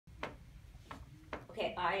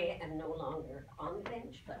Okay, I am no longer on the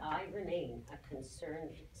bench, but I remain a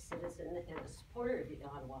concerned citizen and a supporter of the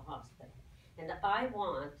Ottawa Hospital. And I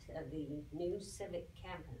want the new civic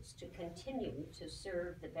campus to continue to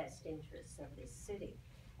serve the best interests of this city.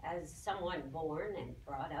 As someone born and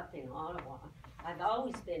brought up in Ottawa, I've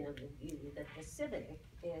always been of the view that the civic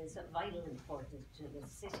is of vital importance to the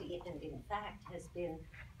city, and in fact has been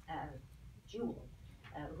a jewel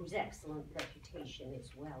whose excellent reputation is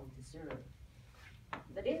well deserved.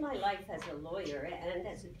 But in my life as a lawyer and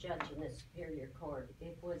as a judge in the Superior Court,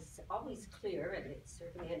 it was always clear, and it's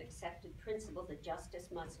certainly an accepted principle, that justice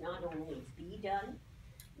must not only be done,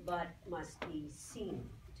 but must be seen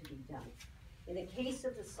to be done. In the case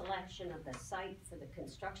of the selection of the site for the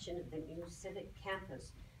construction of the new civic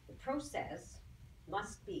campus, the process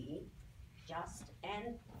must be just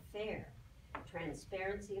and fair.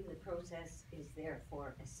 Transparency of the process is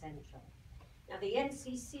therefore essential. Now, the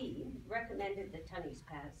NCC recommended the Tunney's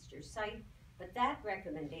Pasture site, but that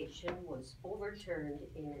recommendation was overturned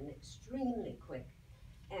in an extremely quick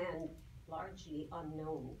and largely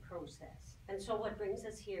unknown process. And so what brings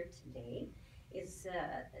us here today is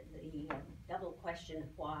the double question: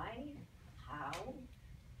 why, how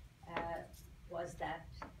was that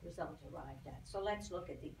result arrived at? So let's look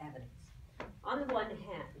at the evidence. On the one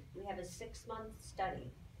hand, we have a 6-month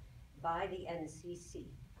study by the NCC.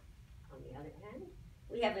 On the other hand,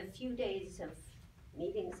 we have a few days of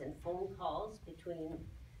meetings and phone calls between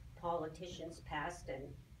politicians past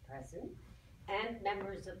and present, and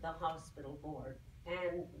members of the hospital board,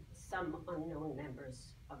 and some unknown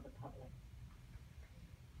members of the public.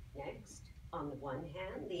 Next, on the one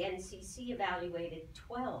hand, the NCC evaluated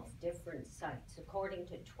 12 different sites according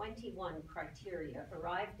to 21 criteria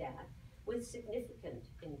arrived at with significant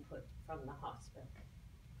input from the hospital.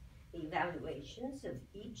 The evaluations of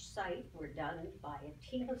each site were done by a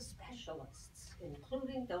team of specialists,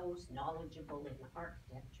 including those knowledgeable in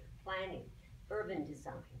architecture, planning, urban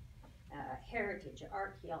design, heritage,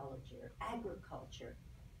 archaeology, agriculture,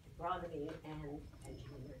 agronomy, and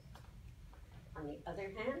engineering. On the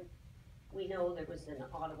other hand, we know there was an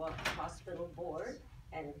Ottawa Hospital Board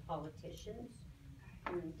and politicians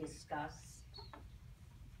who discussed.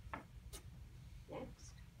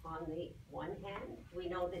 Next, on the one hand, we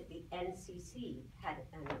know that the NCC had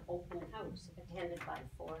an open house attended by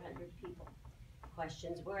 400 people.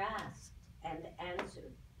 Questions were asked and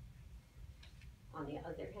answered. On the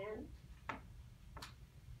other hand,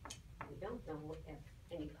 we don't know if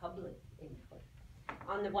any public input.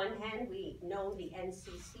 On the one hand, we know the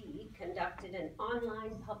NCC conducted an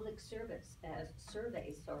online public survey,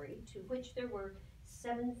 to which there were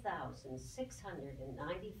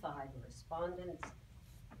 7,695 respondents.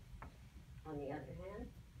 On the other hand,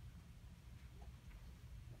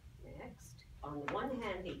 next, on the one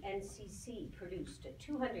hand, the NCC produced a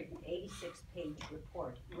 286-page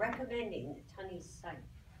report recommending the Tunney's site.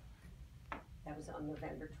 That was on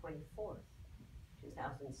November 24th,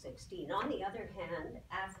 2016. On the other hand,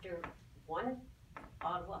 after one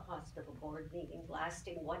Ottawa Hospital Board meeting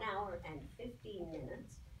lasting 1 hour and 15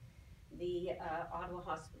 minutes, the Ottawa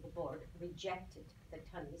Hospital Board rejected the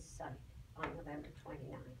Tunney's site on November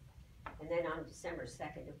 29th. And then on December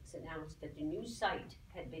 2nd, it was announced that the new site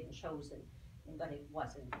had been chosen, but it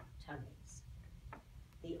wasn't Tunney's.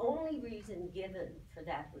 The only reason given for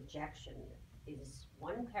that rejection is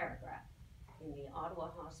one paragraph in the Ottawa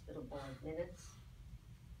Hospital Board minutes,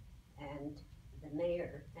 and the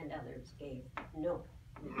mayor and others gave no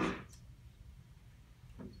reasons.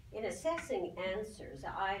 In assessing answers,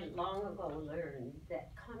 I long ago learned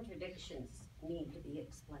that contradictions need to be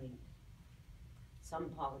explained.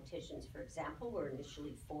 Some politicians, for example, were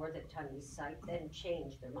initially for the Tunney's site, then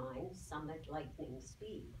changed their minds, some at lightning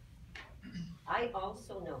speed. I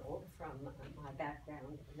also know from my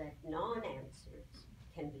background that non-answers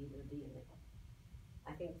can be revealing.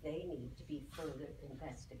 I think they need to be further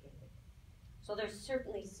investigated. So there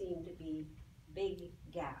certainly seem to be big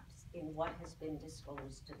gaps in what has been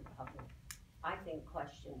disclosed to the public. I think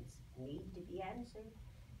questions need to be answered,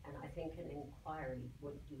 and I think an inquiry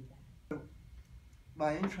would do that.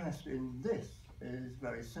 My interest in this is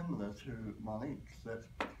very similar to Monique's, that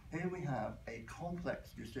here we have a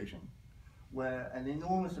complex decision where an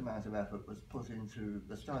enormous amount of effort was put into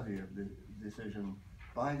the study of the decision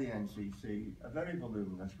by the NCC, a very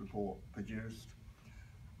voluminous report produced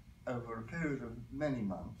over a period of many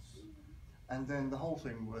months, and then the whole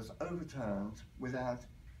thing was overturned without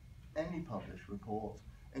any published report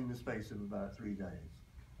in the space of about 3 days.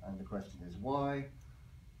 And the question is why?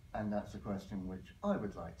 And that's a question which I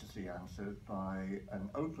would like to see answered by an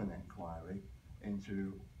open inquiry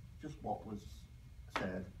into just what was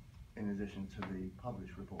said in addition to the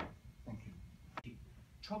published report. Thank you.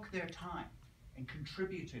 Took their time and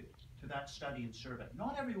contributed to that study and survey.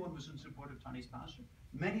 Not everyone was in support of Tunney's pasture.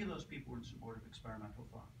 Many of those people were in support of experimental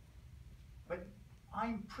farm. But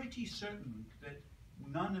I'm pretty certain that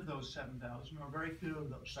none of those 7,000, or very few of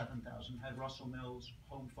those 7,000, had Russell Mills'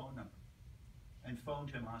 home phone number and phoned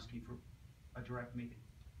him asking for a direct meeting.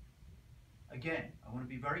 Again, I want to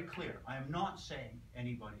be very clear. I am not saying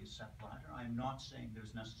anybody is Sepp Blatter. I am not saying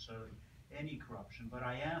there's necessarily any corruption, but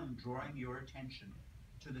I am drawing your attention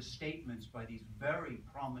to the statements by these very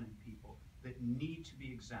prominent people that need to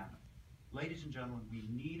be examined. Ladies and gentlemen, we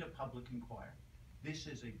need a public inquiry. This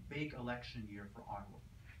is a big election year for Ottawa.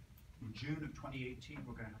 In June of 2018,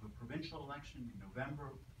 we're going to have a provincial election. In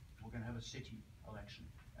November, we're going to have a city election.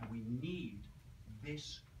 And we need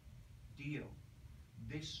this deal,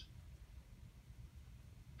 this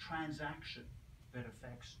transaction that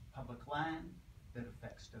affects public land, that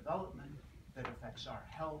affects development, that affects our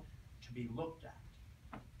health, to be looked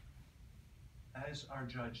at. As our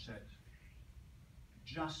judge said,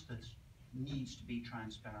 justice needs to be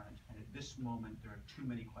transparent, and at this moment there are too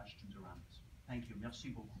many questions around this. Thank you. Merci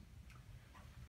beaucoup.